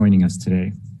joining us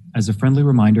today. As a friendly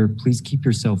reminder, please keep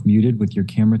yourself muted with your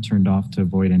camera turned off to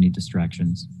avoid any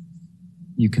distractions.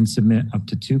 You can submit up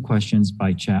to 2 questions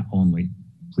by chat only.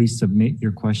 Please submit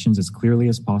your questions as clearly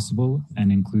as possible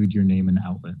and include your name and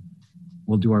outlet.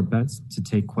 We'll do our best to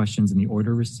take questions in the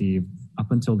order received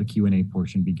up until the Q&A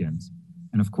portion begins.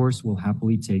 And of course, we'll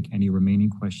happily take any remaining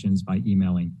questions by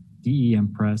emailing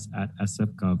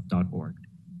dempress@sfgov.org.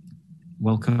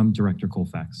 Welcome, Director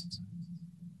Colfax.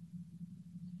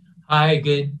 Hi,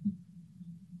 good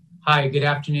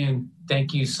afternoon.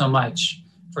 Thank you so much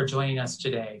for joining us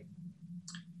today.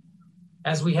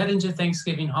 As we head into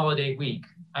Thanksgiving holiday week,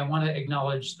 I want to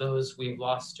acknowledge those we have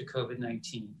lost to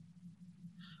COVID-19.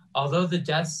 Although the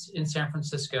deaths in San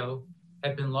Francisco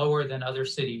have been lower than other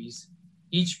cities,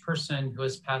 each person who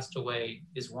has passed away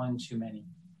is one too many.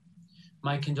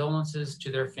 My condolences to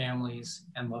their families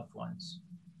and loved ones.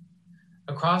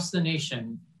 Across the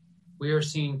nation, we are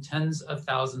seeing tens of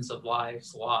thousands of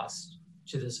lives lost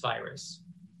to this virus.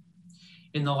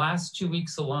 In the last 2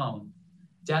 weeks alone,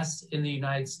 deaths in the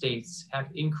United States have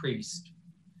increased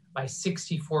by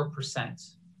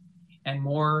 64%, and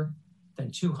more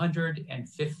than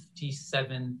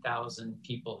 257,000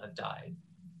 people have died.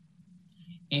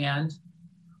 And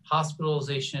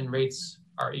hospitalization rates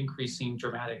are increasing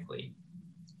dramatically.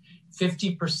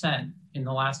 50% in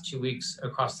the last 2 weeks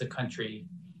across the country,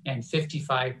 and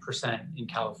 55% in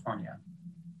California.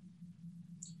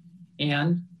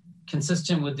 And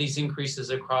consistent with these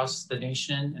increases across the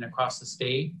nation and across the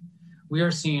state, we are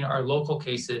seeing our local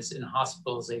cases and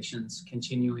hospitalizations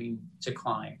continuing to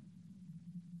climb.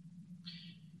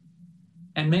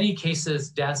 In many cases,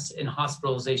 deaths and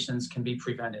hospitalizations can be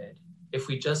prevented if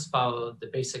we just follow the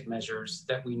basic measures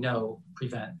that we know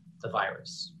prevent the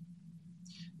virus.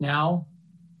 Now,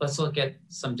 let's look at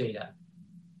some data.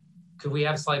 Could we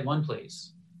have slide 1,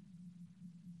 please?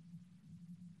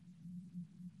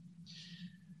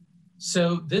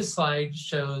 So this slide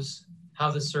shows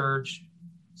how the surge,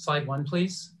 slide 1,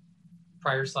 please,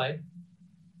 prior slide.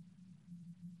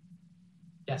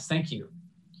 Yes, thank you.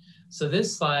 So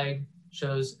this slide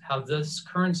shows how this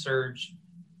current surge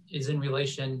is in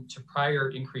relation to prior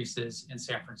increases in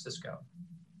San Francisco.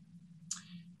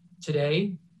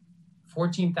 Today,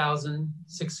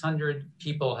 14,600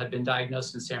 people have been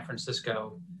diagnosed in San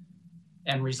Francisco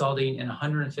and resulting in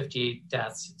 158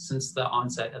 deaths since the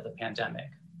onset of the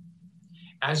pandemic.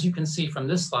 As you can see from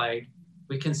this slide,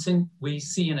 we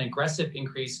see an aggressive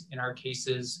increase in our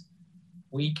cases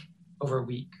week over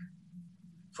week.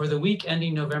 For the week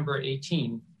ending November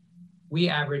 18, we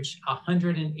averaged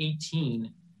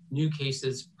 118 new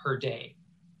cases per day.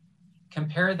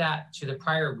 Compare that to the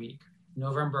prior week,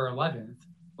 November 11th,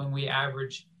 when we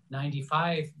averaged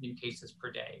 95 new cases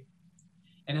per day.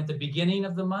 And at the beginning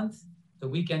of the month, the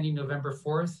week ending November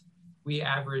 4th, we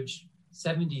averaged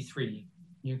 73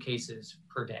 new cases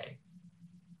per day.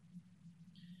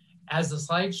 As the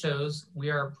slide shows,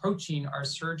 we are approaching our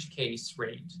surge case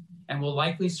rate and will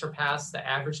likely surpass the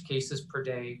average cases per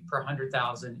day per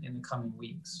 100,000 in the coming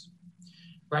weeks.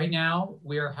 Right now,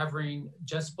 we are hovering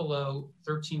just below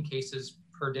 13 cases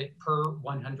per day per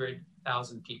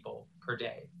 100,000 people per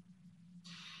day.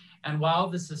 And while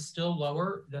this is still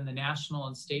lower than the national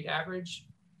and state average,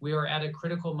 we are at a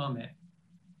critical moment.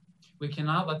 We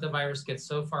cannot let the virus get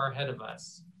so far ahead of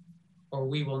us, or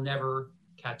we will never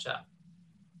catch up.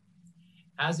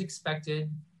 As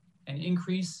expected, an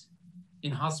increase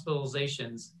in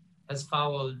hospitalizations has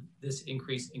followed this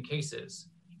increase in cases,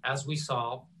 as we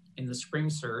saw in the spring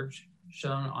surge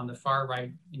shown on the far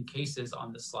right in cases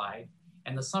on the slide,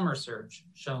 and the summer surge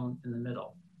shown in the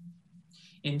middle.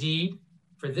 Indeed,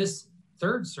 for this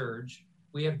third surge,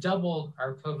 we have doubled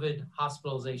our COVID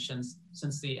hospitalizations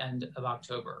since the end of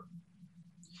October.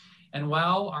 And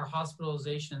while our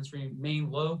hospitalizations remain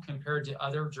low compared to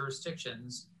other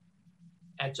jurisdictions,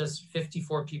 at just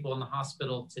 54 people in the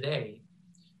hospital today,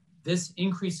 this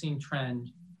increasing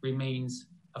trend remains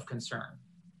of concern.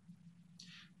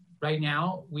 Right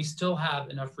now, we still have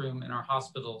enough room in our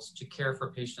hospitals to care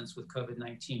for patients with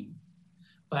COVID-19.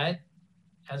 But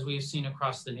as we've seen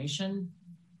across the nation,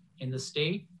 in the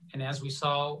state, and as we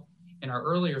saw in our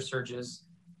earlier surges,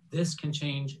 this can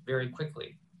change very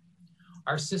quickly.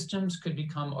 Our systems could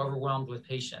become overwhelmed with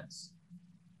patients.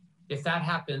 If that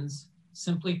happens,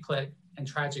 simply put, and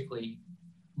tragically,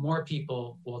 more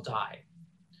people will die.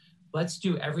 Let's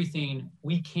do everything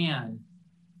we can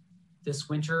this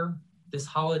winter, this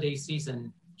holiday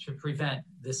season, to prevent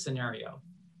this scenario.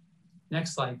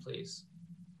 Next slide, please.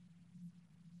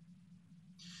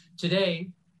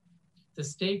 Today, the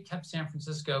state kept San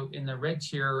Francisco in the red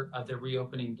tier of the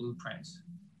reopening blueprint.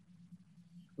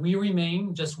 We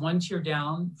remain just one tier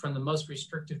down from the most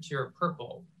restrictive tier of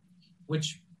purple,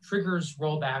 which triggers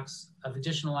rollbacks of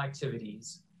additional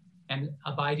activities and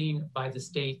abiding by the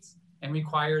state's and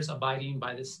requires abiding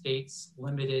by the state's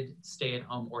limited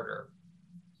stay-at-home order.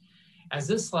 As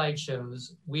this slide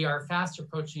shows, we are fast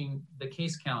approaching the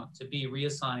case count to be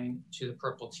reassigned to the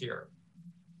purple tier.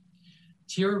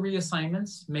 Tier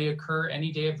reassignments may occur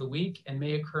any day of the week and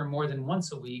may occur more than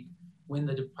once a week when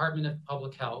the Department of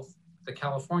Public Health, the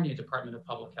California Department of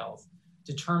Public Health,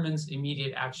 determines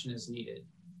immediate action is needed.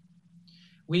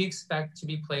 We expect to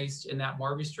be placed in that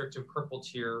more restrictive purple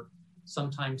tier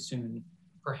sometime soon,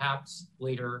 perhaps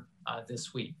later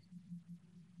this week.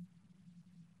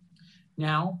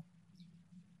 Now,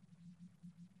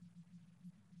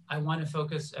 I want to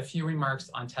focus a few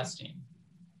remarks on testing.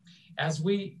 As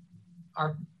we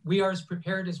are as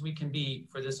prepared as we can be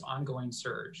for this ongoing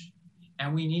surge,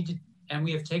 and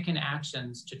we have taken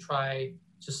actions to try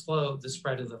to slow the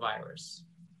spread of the virus.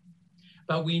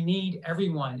 But we need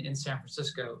everyone in San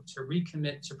Francisco to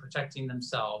recommit to protecting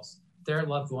themselves, their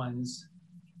loved ones,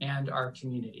 and our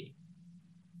community.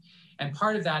 And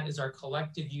part of that is our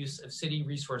collective use of city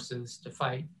resources to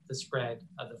fight the spread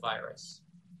of the virus.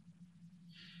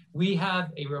 We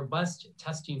have a robust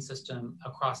testing system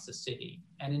across the city,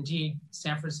 and indeed,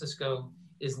 San Francisco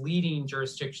is leading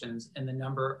jurisdictions in the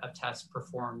number of tests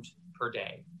performed per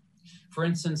day. For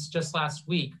instance, just last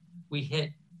week, we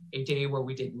hit a day where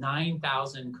we did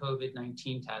 9,000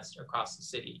 COVID-19 tests across the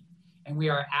city, and we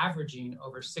are averaging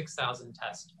over 6,000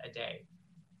 tests a day.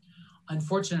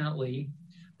 Unfortunately,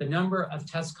 the number of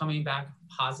tests coming back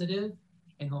positive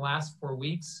in the last 4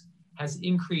 weeks has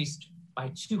increased by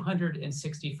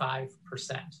 265%.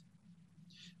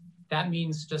 That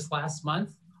means just last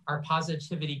month, our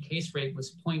positivity case rate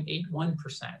was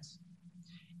 0.81%.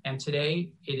 And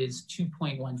today it is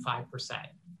 2.15%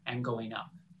 and going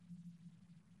up.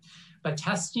 But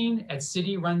testing at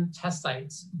city-run test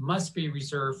sites must be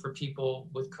reserved for people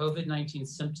with COVID-19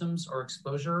 symptoms or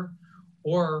exposure,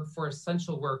 or for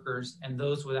essential workers and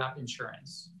those without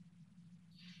insurance.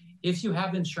 If you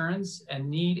have insurance and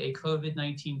need a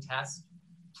COVID-19 test,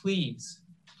 please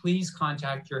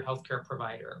contact your healthcare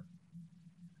provider.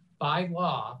 By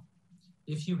law,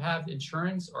 if you have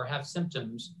insurance or have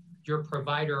symptoms, your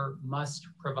provider must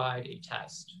provide a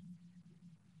test.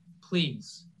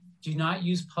 Please do not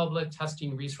use public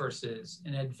testing resources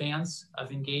in advance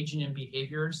of engaging in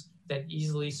behaviors that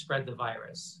easily spread the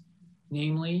virus,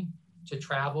 namely to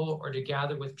travel or to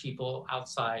gather with people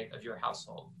outside of your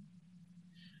household.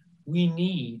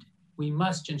 We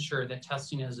must ensure that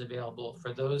testing is available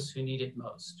for those who need it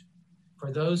most,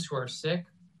 for those who are sick,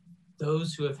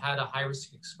 those who have had a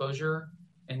high-risk exposure,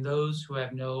 and those who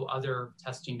have no other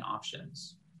testing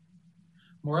options.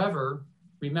 Moreover,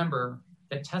 remember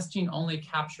that testing only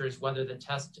captures whether the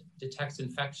test detects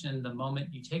infection the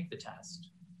moment you take the test.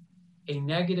 A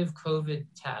negative COVID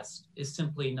test is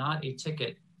simply not a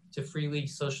ticket to freely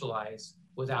socialize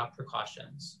without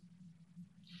precautions.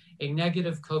 A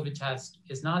negative COVID test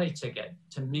is not a ticket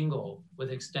to mingle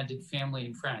with extended family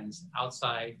and friends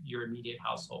outside your immediate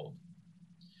household.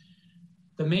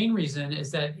 The main reason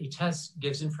is that a test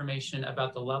gives information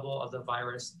about the level of the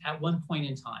virus at one point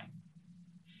in time.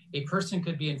 A person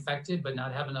could be infected but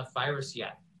not have enough virus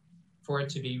yet for it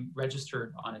to be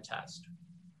registered on a test.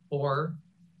 Or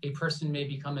a person may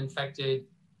become infected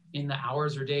in the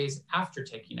hours or days after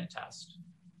taking a test.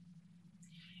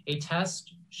 A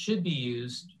test should be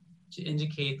used to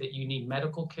indicate that you need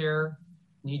medical care,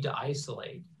 need to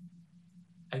isolate.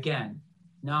 Again,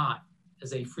 not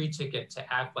as a free ticket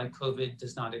to act like COVID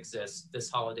does not exist this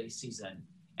holiday season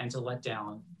and to let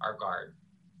down our guard.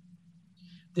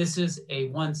 This is a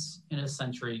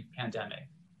once-in-a-century pandemic.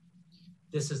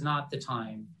 This is not the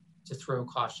time to throw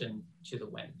caution to the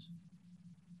wind.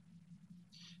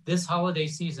 This holiday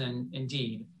season,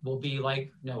 indeed, will be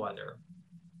like no other.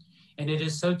 And it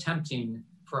is so tempting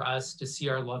for us to see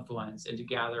our loved ones and to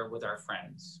gather with our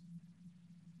friends.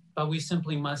 But we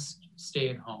simply must stay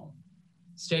at home.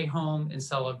 Stay home and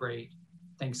celebrate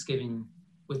Thanksgiving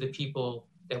with the people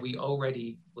that we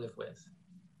already live with.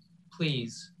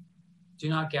 Please do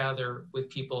not gather with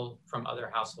people from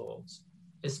other households,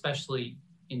 especially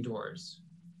indoors.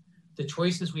 The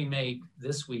choices we make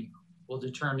this week will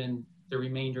determine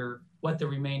what the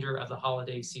remainder of the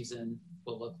holiday season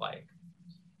will look like.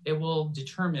 It will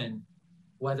determine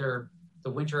whether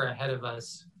the winter ahead of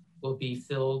us will be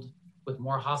filled with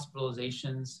more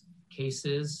hospitalizations,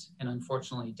 cases, and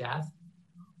unfortunately death,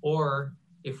 or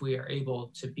if we are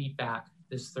able to beat back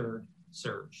this third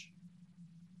surge.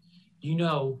 You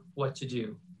know what to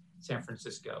do, San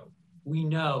Francisco. We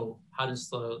know how to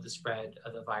slow the spread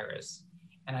of the virus.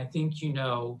 And I think you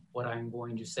know what I'm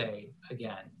going to say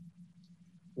again.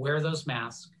 Wear those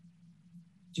masks,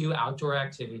 do outdoor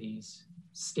activities,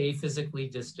 stay physically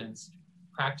distanced,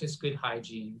 practice good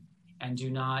hygiene, and do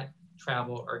not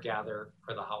travel or gather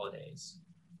for the holidays.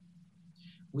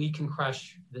 We can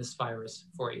crush this virus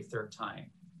for a third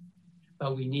time,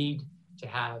 but we need to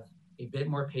have a bit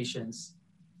more patience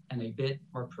and a bit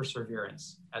more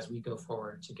perseverance as we go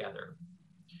forward together.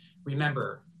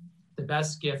 Remember, the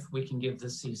best gift we can give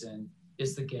this season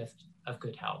is the gift of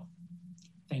good health.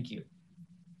 Thank you.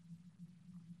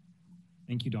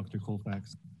 Thank you, Dr.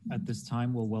 Colfax. At this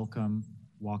time, we'll welcome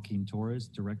Joaquin Torres,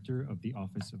 Director of the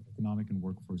Office of Economic and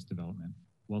Workforce Development.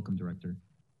 Welcome, Director.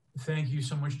 Thank you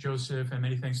so much, Joseph, and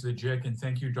many thanks to the JIC, and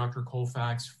thank you, Dr.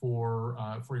 Colfax, for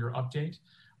your update.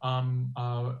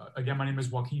 Again, my name is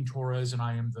Joaquin Torres, and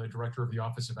I am the Director of the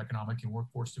Office of Economic and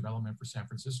Workforce Development for San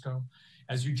Francisco.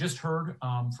 As you just heard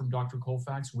from Dr.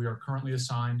 Colfax, we are currently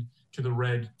assigned to the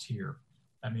red tier.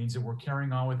 That means that we're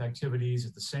carrying on with activities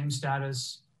at the same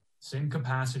status, same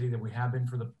capacity that we have been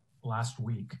for the last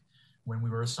week when we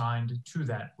were assigned to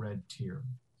that red tier.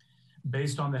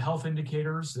 Based on the health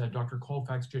indicators that Dr.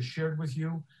 Colfax just shared with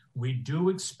you, we do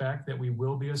expect that we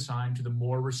will be assigned to the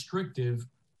more restrictive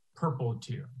purple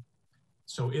tier.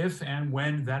 So if and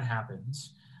when that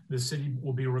happens, the city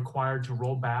will be required to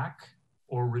roll back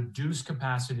or reduce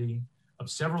capacity of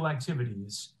several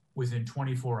activities within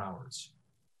 24 hours.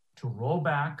 To roll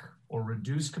back or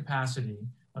reduce capacity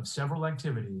of several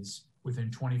activities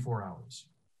within 24 hours.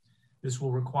 This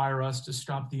will require us to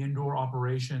stop the indoor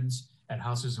operations at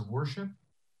houses of worship,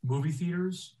 movie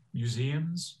theaters,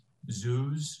 museums,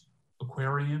 zoos,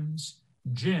 aquariums,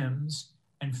 gyms,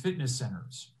 and fitness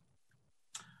centers.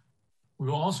 We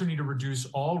will also need to reduce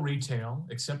all retail,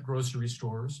 except grocery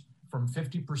stores, from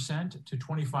 50% to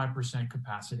 25%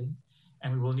 capacity,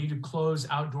 and we will need to close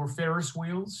outdoor Ferris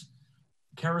wheels,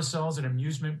 carousels, and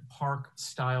amusement park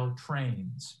style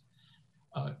trains.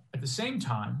 At the same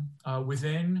time,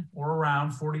 within or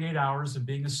around 48 hours of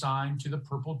being assigned to the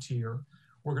purple tier,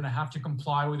 we're going to have to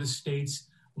comply with the state's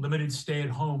limited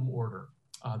stay-at-home order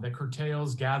that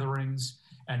curtails gatherings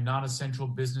and non-essential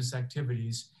business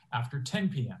activities after 10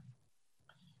 p.m.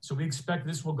 So we expect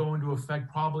this will go into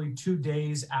effect probably 2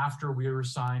 days after we are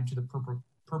assigned to the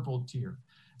purple tier.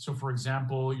 So for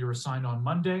example, you're assigned on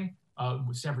Monday,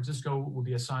 San Francisco will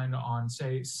be assigned on,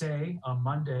 say a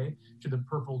Monday to the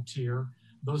purple tier.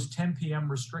 Those 10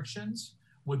 p.m. restrictions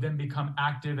would then become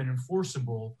active and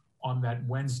enforceable on that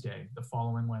Wednesday, the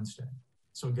following Wednesday.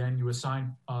 So again, you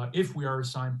assign, if we are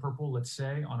assigned purple, let's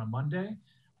say on a Monday,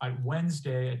 at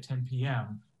Wednesday at 10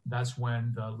 p.m., that's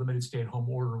when the limited stay-at-home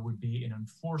order would be in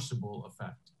enforceable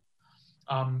effect.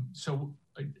 So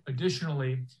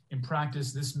additionally, in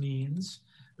practice, this means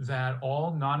that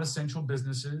all non-essential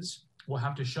businesses will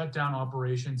have to shut down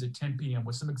operations at 10 p.m.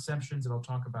 with some exceptions that I'll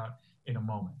talk about in a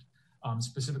moment,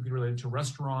 specifically related to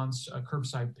restaurants,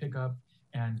 curbside pickup,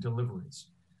 and deliveries.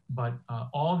 But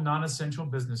all non-essential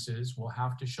businesses will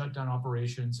have to shut down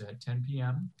operations at 10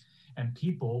 p.m. and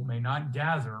people may not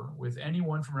gather with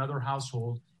anyone from another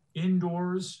household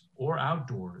indoors or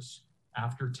outdoors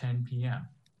after 10 p.m.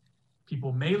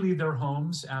 People may leave their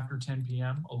homes after 10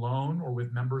 p.m. alone or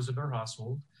with members of their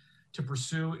household to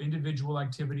pursue individual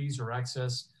activities or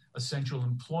access essential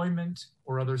employment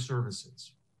or other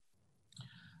services.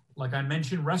 Like I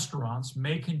mentioned, restaurants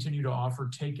may continue to offer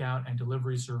takeout and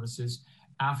delivery services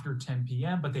after 10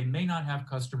 p.m., but they may not have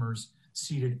customers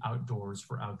seated outdoors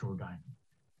for outdoor dining.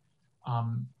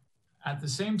 At the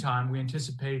same time, we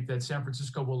anticipate that San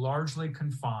Francisco will largely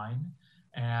confine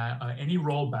any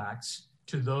rollbacks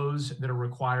to those that are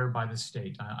required by the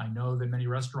state. I know that many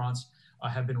restaurants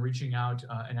have been reaching out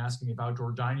and asking if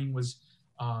outdoor dining was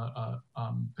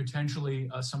potentially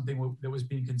something that was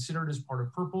being considered as part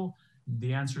of Purple.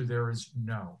 The answer there is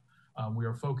no. We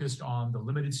are focused on the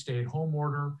limited stay-at-home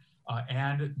order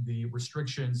and the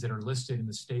restrictions that are listed in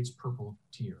the state's Purple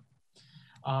tier.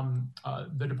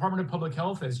 The Department of Public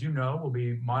Health, as you know, will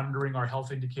be monitoring our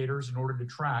health indicators in order to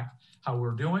track how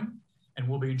we're doing, and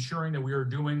we'll be ensuring that we are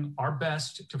doing our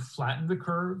best to flatten the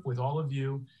curve with all of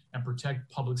you and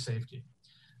protect public safety.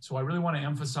 So I really want to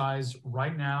emphasize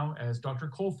right now, as Dr.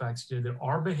 Colfax did, that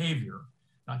our behavior,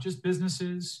 not just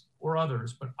businesses or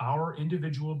others, but our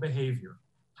individual behavior,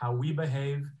 how we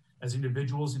behave as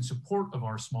individuals in support of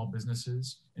our small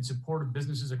businesses, in support of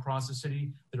businesses across the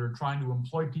city that are trying to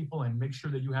employ people and make sure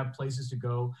that you have places to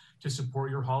go to support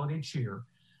your holiday cheer.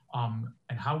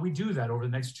 And how we do that over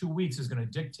the next 2 weeks is going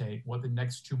to dictate what the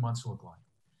next 2 months look like.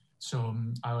 So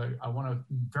I want to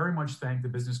very much thank the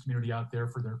business community out there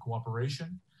for their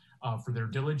cooperation. for their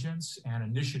diligence and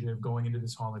initiative going into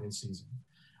this holiday season.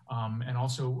 And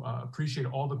also appreciate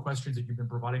all the questions that you've been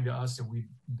providing to us, that we've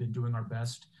been doing our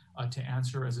best to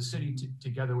answer as a city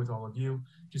together with all of you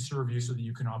to serve you so that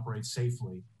you can operate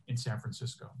safely in San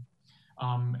Francisco.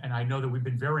 And I know that we've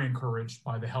been very encouraged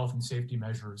by the health and safety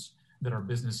measures that our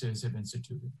businesses have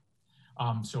instituted.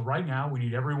 So right now, we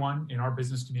need everyone in our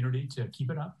business community to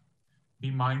keep it up,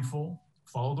 be mindful,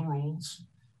 follow the rules.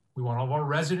 We want all of our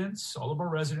residents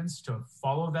to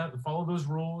follow those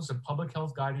rules of public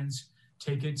health guidance.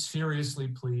 Take it seriously,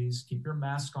 please. Keep your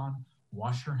mask on,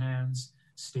 wash your hands,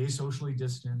 stay socially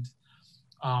distant,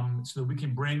 so that we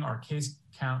can bring our case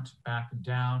count back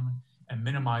down and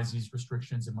minimize these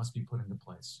restrictions that must be put into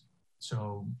place.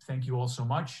 So thank you all so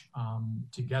much.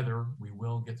 Together, we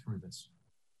will get through this.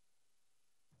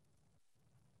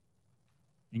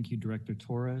 Thank you, Director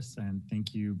Torres, and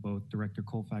thank you both Director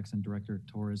Colfax and Director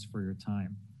Torres for your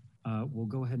time. We'll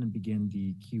go ahead and begin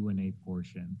the Q&A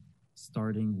portion,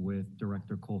 starting with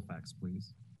Director Colfax,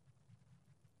 please.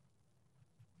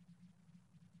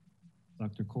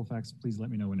 Dr. Colfax, please let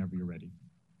me know whenever you're ready.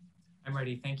 I'm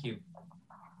ready, thank you.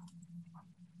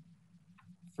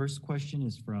 First question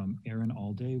is from Aaron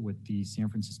Alday with the San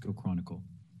Francisco Chronicle.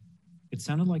 It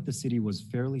sounded like the city was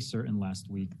fairly certain last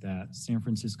week that San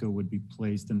Francisco would be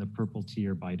placed in the purple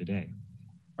tier by today.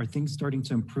 Are things starting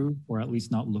to improve, or at least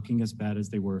not looking as bad as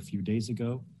they were a few days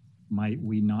ago? Might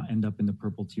we not end up in the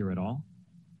purple tier at all?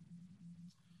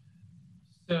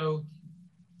 So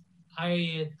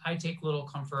I take little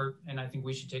comfort, and I think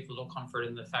we should take little comfort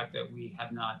in the fact that we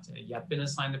have not yet been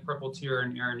assigned the purple tier.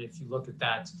 And Aaron, if you look at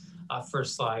that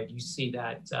first slide, you see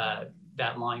that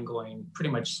that line going pretty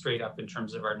much straight up in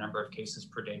terms of our number of cases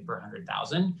per day per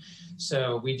 100,000.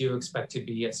 So we do expect to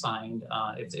be assigned,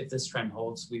 if this trend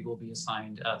holds, we will be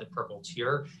assigned the purple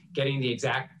tier. Getting the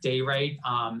exact day right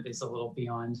is a little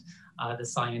beyond the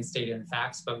science, data, and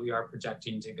facts, but we are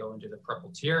projecting to go into the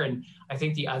purple tier. And I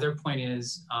think the other point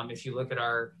is, if you look at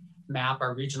our map,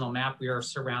 our regional map, we are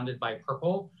surrounded by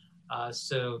purple.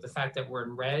 So the fact that we're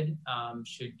in red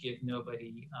should give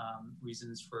nobody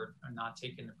reasons for not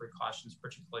taking the precautions,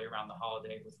 particularly around the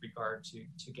holiday with regard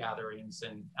to gatherings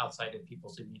and outside of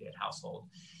people's immediate household.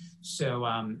 So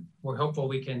we're hopeful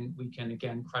we can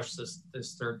again crush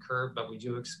this third curve, but we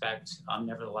do expect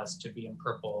nevertheless to be in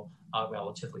purple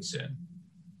relatively soon.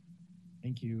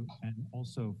 Thank you. And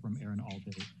also from Aaron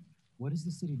Alday, what is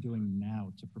the city doing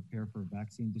now to prepare for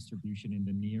vaccine distribution in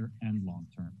the near and long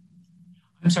term?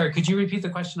 I'm sorry, could you repeat the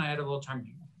question? I had a little time.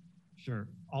 Sure.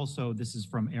 Also, this is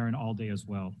from Aaron Alday as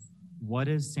well. What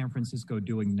is San Francisco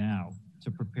doing now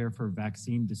to prepare for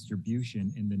vaccine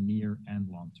distribution in the near and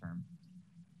long term?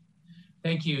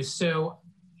 Thank you. So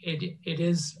it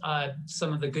is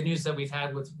some of the good news that we've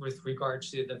had with regard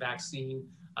to the vaccine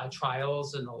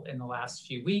trials in the last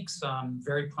few weeks.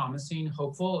 Very promising,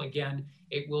 hopeful. Again,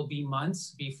 it will be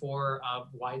months before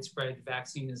widespread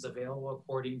vaccine is available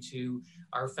according to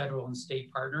our federal and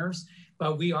state partners.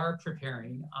 But we are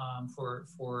preparing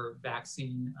for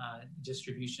vaccine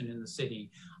distribution in the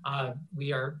city. At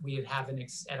our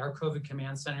COVID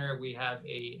Command Center, we have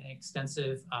an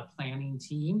extensive planning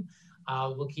team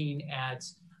looking at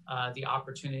the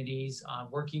opportunities,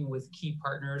 working with key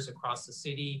partners across the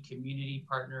city, community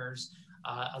partners,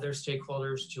 other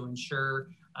stakeholders to ensure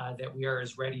that we are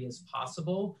as ready as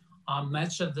possible.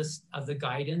 Much of the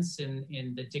guidance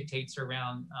in the dictates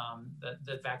around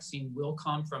the vaccine will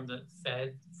come from the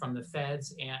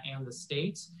feds and the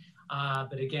states.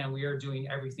 But again, we are doing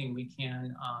everything we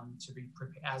can to be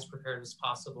as prepared as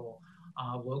possible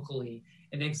locally.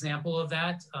 An example of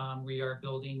that, we are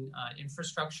building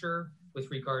infrastructure with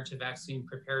regard to vaccine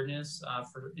preparedness.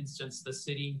 For instance, the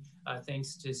city,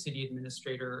 thanks to City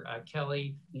Administrator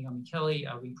Naomi Kelly,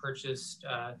 we purchased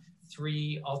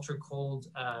 3 ultra cold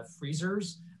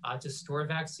freezers to store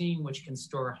vaccine, which can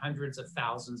store hundreds of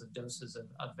thousands of doses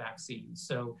of vaccine.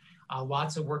 So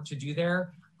lots of work to do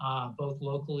there, both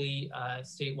locally,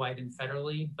 statewide, and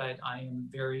federally, but I am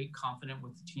very confident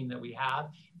with the team that we have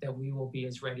that we will be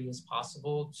as ready as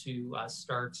possible to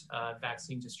start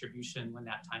vaccine distribution when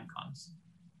that time comes.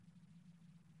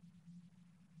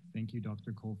 Thank you,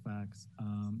 Dr. Colfax.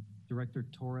 Director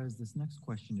Torres, this next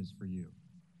question is for you.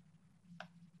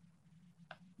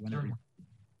 Sure.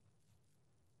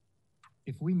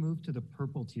 If we move to the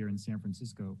purple tier in San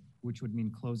Francisco, which would mean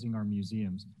closing our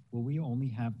museums, will we only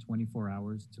have 24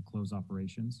 hours to close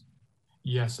operations?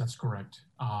 Yes, that's correct.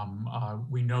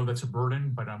 We know that's a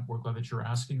burden, but we're glad that you're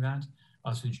asking that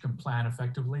so that you can plan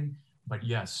effectively. But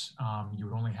yes, you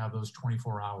would only have those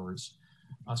 24 hours.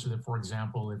 so that, for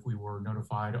example, if we were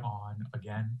notified on a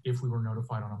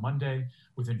Monday,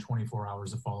 within 24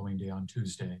 hours the following day on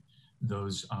Tuesday,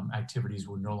 those activities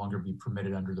would no longer be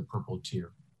permitted under the purple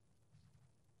tier.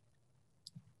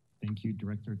 Thank you,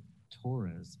 Director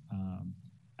Torres.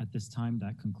 At this time,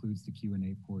 that concludes the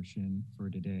Q&A portion for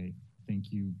today.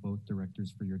 Thank you both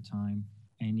directors for your time.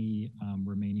 Any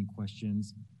remaining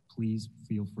questions, please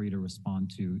feel free to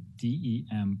respond to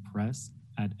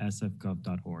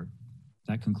dempress@sfgov.org.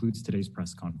 That concludes today's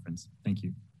press conference. Thank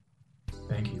you.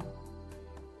 Thank you.